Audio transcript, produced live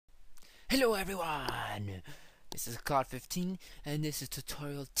Hello everyone! This is Cloud 15 and this is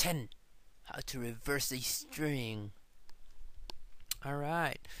tutorial 10, how to reverse a string.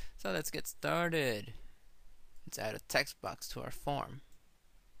 Alright, so let's get started. Let's add a text box to our form.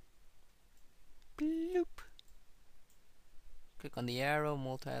 Bloop. Click on the arrow,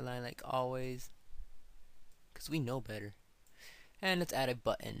 multi-line like always, because we know better. And let's add a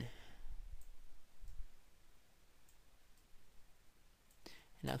button.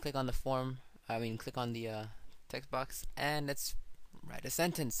 Now click on the click on the text box and let's write a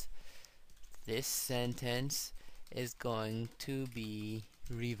sentence. This sentence is going to be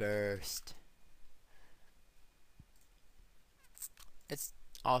reversed. Let's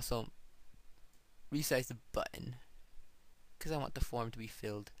also resize the button because I want the form to be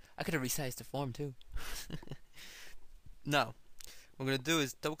filled. I could have resized the form too. Now, what we're going to do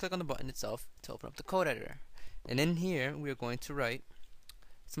is double click on the button itself to open up the code editor. And in here, we are going to write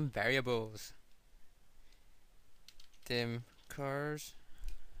some variables. Dim cars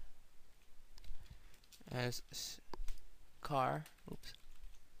as car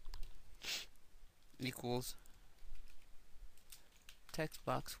equals text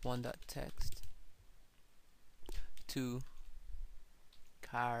box 1.text to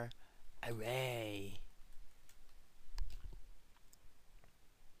car array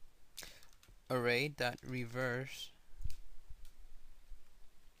dot reverse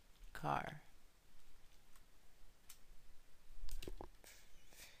car,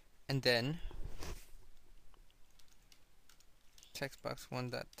 and then text box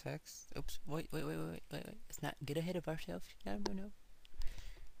 1.text. Oops, wait. Let's not get ahead of ourselves. No.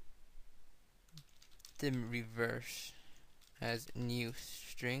 Then reverse as new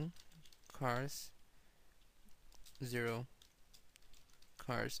string cars 0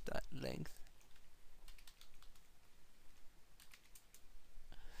 cars dot length.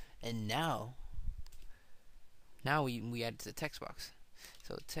 And now we add to the text box.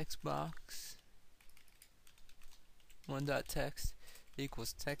 So text box 1.text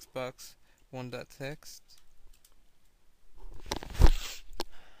equals text box 1.text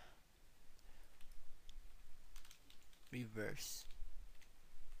reverse.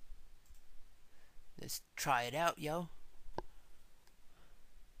 Let's try it out, yo.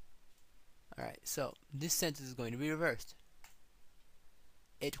 Alright, so this sentence is going to be reversed.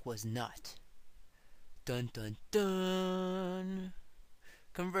 It was not. Dun dun dun.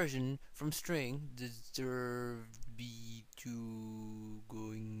 Conversion from string deserved be to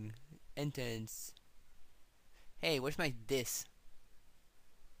going intense. Hey, where's my this?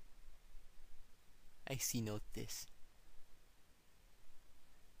 I see no this.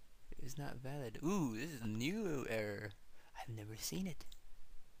 It is not valid. Ooh, this is a new error. I've never seen it.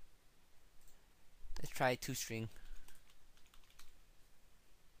 Let's try toString.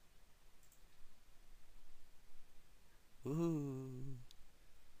 Ooh,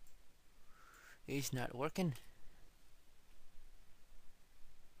 it's not working.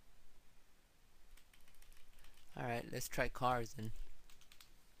 Alright, let's try cars then.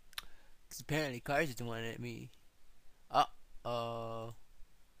 Because apparently cars is the one at me. Uh-oh.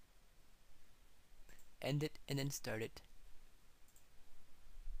 End it and then start it.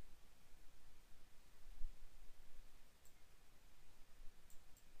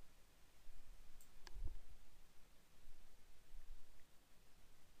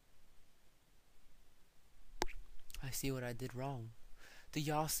 I see what I did wrong. Do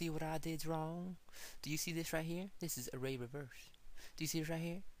y'all see what I did wrong? Do you see this right here? This is array reverse. Do you see this right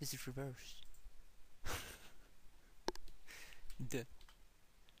here? This is reverse. Duh.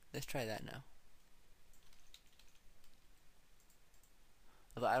 Let's try that now.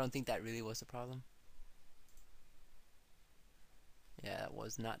 Although I don't think that really was the problem. Yeah, that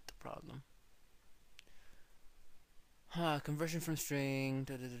was not the problem. Conversion from string.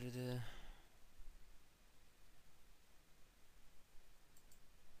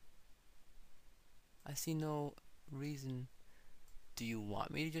 I see no reason. Do you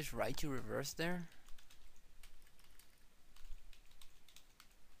want me to just write you reverse there?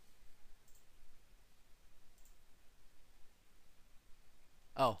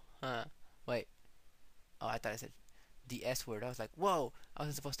 Oh, wait. Oh, I thought I said the S word. I was like, whoa, I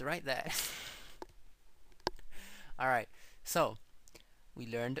wasn't supposed to write that. Alright, so we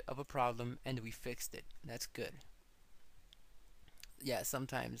learned of a problem and we fixed it. That's good. Yeah,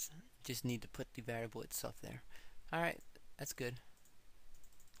 sometimes you just need to put the variable itself there. Alright, that's good.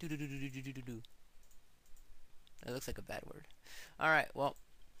 Do. That looks like a bad word. Alright, well,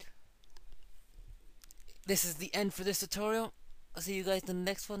 this is the end for this tutorial. I'll see you guys in the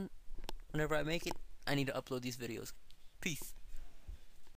next one. Whenever I make it, I need to upload these videos. Peace.